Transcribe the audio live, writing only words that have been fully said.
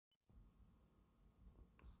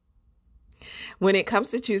When it comes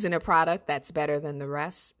to choosing a product that's better than the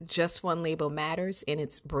rest, just one label matters, and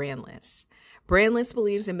it's Brandless. Brandless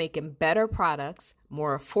believes in making better products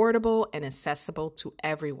more affordable and accessible to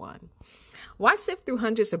everyone. Why sift through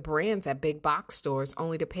hundreds of brands at big box stores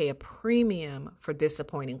only to pay a premium for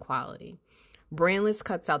disappointing quality? Brandless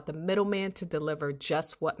cuts out the middleman to deliver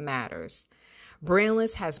just what matters.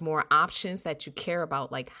 Brandless has more options that you care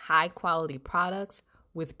about, like high quality products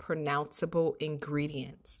with pronounceable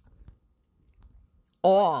ingredients,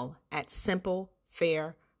 all at simple,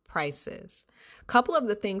 fair prices. A couple of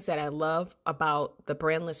the things that I love about the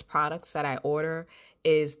Brandless products that I order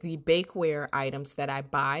is the bakeware items that I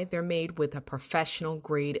buy. They're made with a professional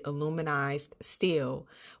grade aluminized steel,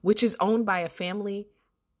 which is owned by a family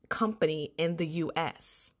company in the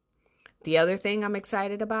US. The other thing I'm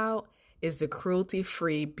excited about is the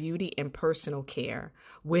cruelty-free beauty and personal care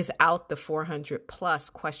without the 400 plus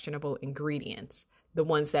questionable ingredients, the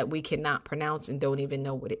ones that we cannot pronounce and don't even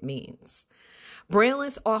know what it means.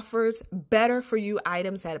 Brandless offers better for you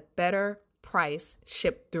items at a better price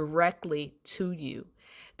shipped directly to you.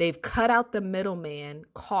 They've cut out the middleman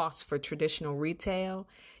costs for traditional retail.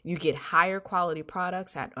 You get higher quality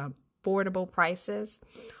products at affordable prices,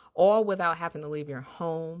 all without having to leave your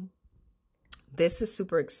home. This is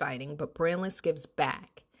super exciting, but Brandless gives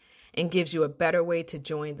back and gives you a better way to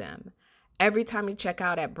join them. Every time you check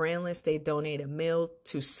out at Brandless, they donate a meal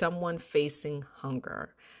to someone facing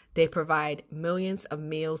hunger. They provide millions of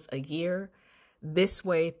meals a year. This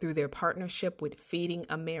way, through their partnership with Feeding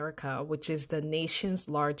America, which is the nation's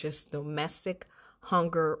largest domestic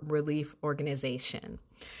hunger relief organization.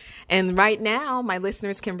 And right now, my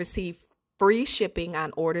listeners can receive free shipping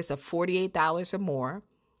on orders of $48 or more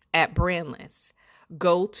at Brandless.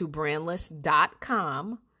 Go to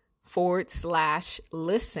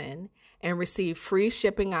brandless.com/listen and receive free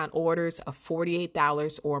shipping on orders of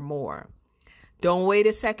 $48 or more. Don't wait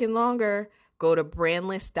a second longer. Go to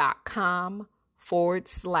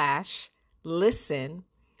brandless.com/listen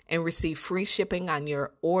and receive free shipping on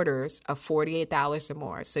your orders of $48 or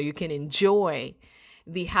more so you can enjoy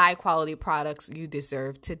the high quality products you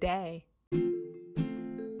deserve today.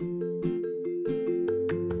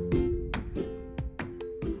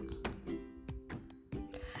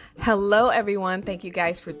 Hello, everyone. Thank you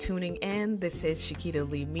guys for tuning in. This is Shakita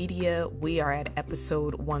Lee Media. We are at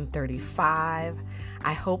episode 135.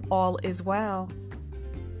 I hope all is well.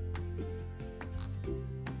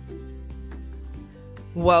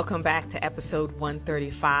 Welcome back to episode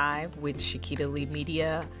 135 with Shakita Lee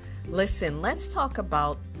Media. Listen, let's talk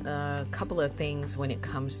about a couple of things when it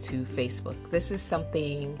comes to Facebook. This is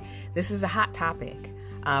a hot topic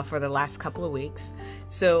for the last couple of weeks.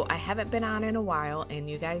 So I haven't been on in a while, and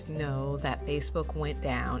you guys know that Facebook went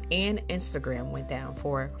down and Instagram went down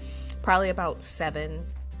for probably about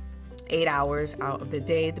 7-8 hours out of the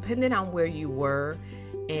day, depending on where you were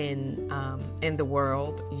in the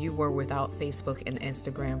world. You were without Facebook and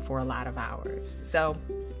Instagram for a lot of hours. So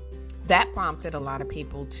that prompted a lot of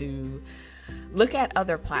people to look at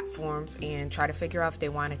other platforms and try to figure out if they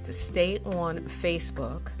wanted to stay on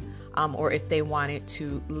Facebook or if they wanted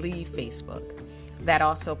to leave Facebook. That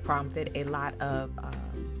also prompted a lot of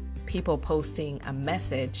people posting a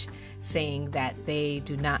message saying that they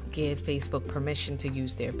do not give Facebook permission to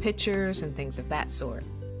use their pictures and things of that sort.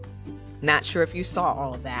 Not sure if you saw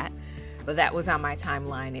all of that, but that was on my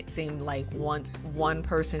timeline. It seemed like once one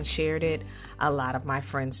person shared it, a lot of my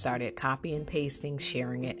friends started copy and pasting,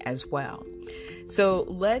 sharing it as well. So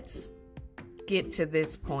let's get to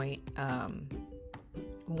this point.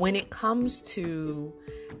 When it comes to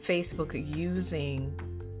Facebook using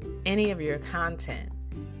any of your content,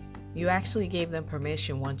 you actually gave them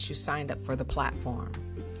permission once you signed up for the platform.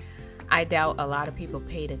 I doubt a lot of people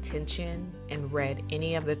paid attention and read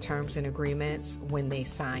any of the terms and agreements when they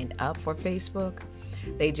signed up for Facebook.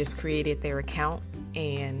 They just created their account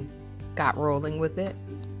and got rolling with it.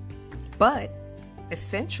 But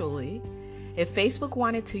essentially, if Facebook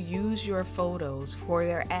wanted to use your photos for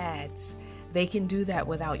their ads, they can do that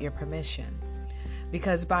without your permission.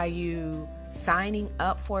 Because by you signing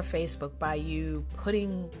up for Facebook, by you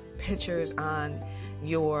putting pictures on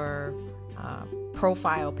your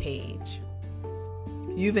profile page,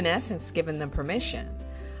 you've in essence given them permission.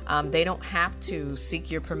 They don't have to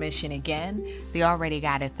seek your permission again. They already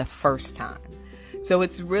got it the first time. So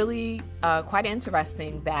it's really quite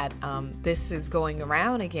interesting that this is going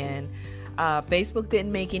around again. Facebook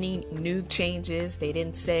didn't make any new changes. They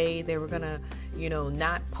didn't say they were going to,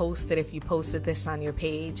 not post it if you posted this on your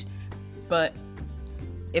page. But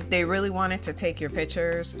If they really wanted to take your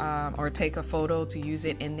pictures or take a photo to use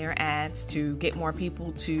it in their ads to get more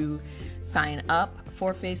people to sign up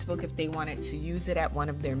for Facebook, if they wanted to use it at one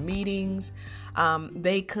of their meetings,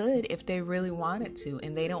 they could if they really wanted to,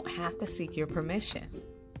 and they don't have to seek your permission.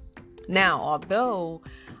 Now, although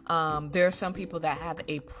there are some people that have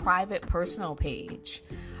a private personal page,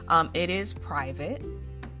 it is private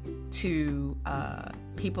to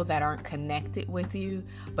people that aren't connected with you,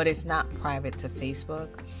 but it's not private to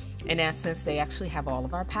Facebook. In essence, they actually have all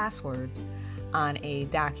of our passwords on a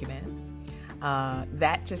document.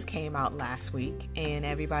 That just came out last week, and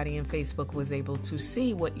everybody in Facebook was able to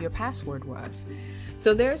see what your password was.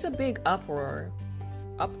 So there's a big uproar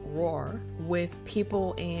with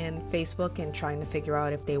people in Facebook and trying to figure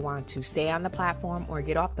out if they want to stay on the platform or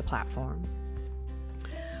get off the platform,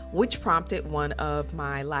 which prompted one of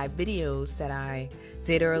my live videos that I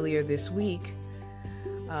did earlier this week,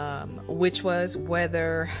 which was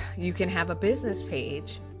whether you can have a business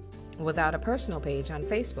page without a personal page on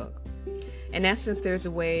Facebook. In essence, there's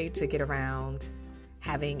a way to get around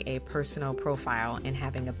having a personal profile and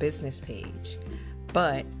having a business page.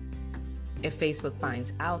 But if Facebook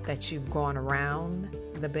finds out that you've gone around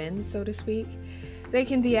the bend, so to speak, they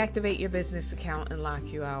can deactivate your business account and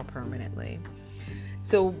lock you out permanently.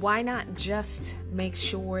 So why not just make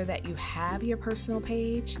sure that you have your personal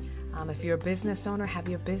page? If you're a business owner, have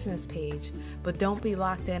your business page, but don't be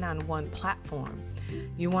locked in on one platform.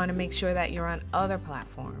 You want to make sure that you're on other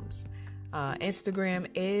platforms. Instagram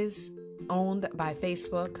is owned by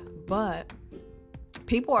Facebook, but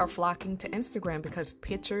people are flocking to Instagram because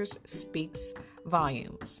pictures speaks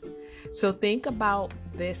volumes. So think about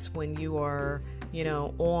this when you are,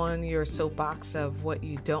 on your soapbox of what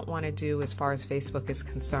you don't want to do as far as Facebook is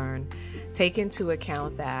concerned. Take into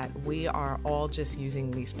account that we are all just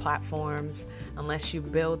using these platforms. Unless you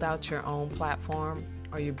build out your own platform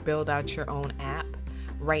or you build out your own app.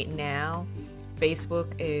 Right now,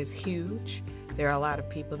 Facebook is huge. There are a lot of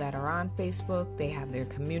people that are on Facebook. They have their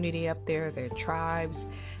community up there, their tribes.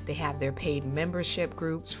 They have their paid membership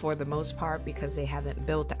groups for the most part because they haven't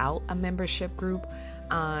built out a membership group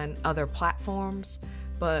on other platforms.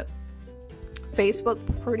 But Facebook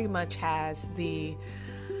pretty much has the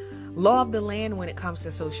law of the land when it comes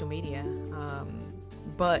to social media.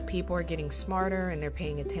 But people are getting smarter and they're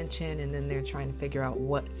paying attention, and then they're trying to figure out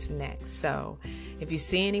what's next. So if you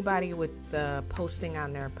see anybody with the posting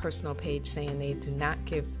on their personal page saying they do not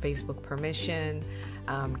give Facebook permission,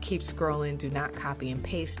 keep scrolling, do not copy and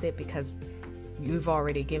paste it, because you've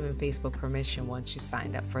already given Facebook permission once you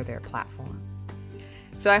signed up for their platform.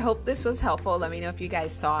 So I hope this was helpful. Let me know if you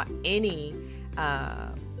guys saw any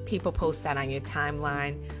people post that on your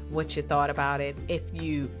timeline, what you thought about it, if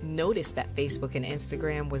you noticed that Facebook and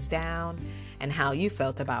Instagram was down, and how you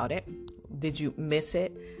felt about it. Did you miss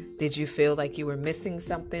it? Did you feel like you were missing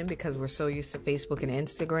something because we're so used to Facebook and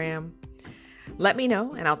Instagram? Let me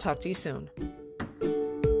know, and I'll talk to you soon.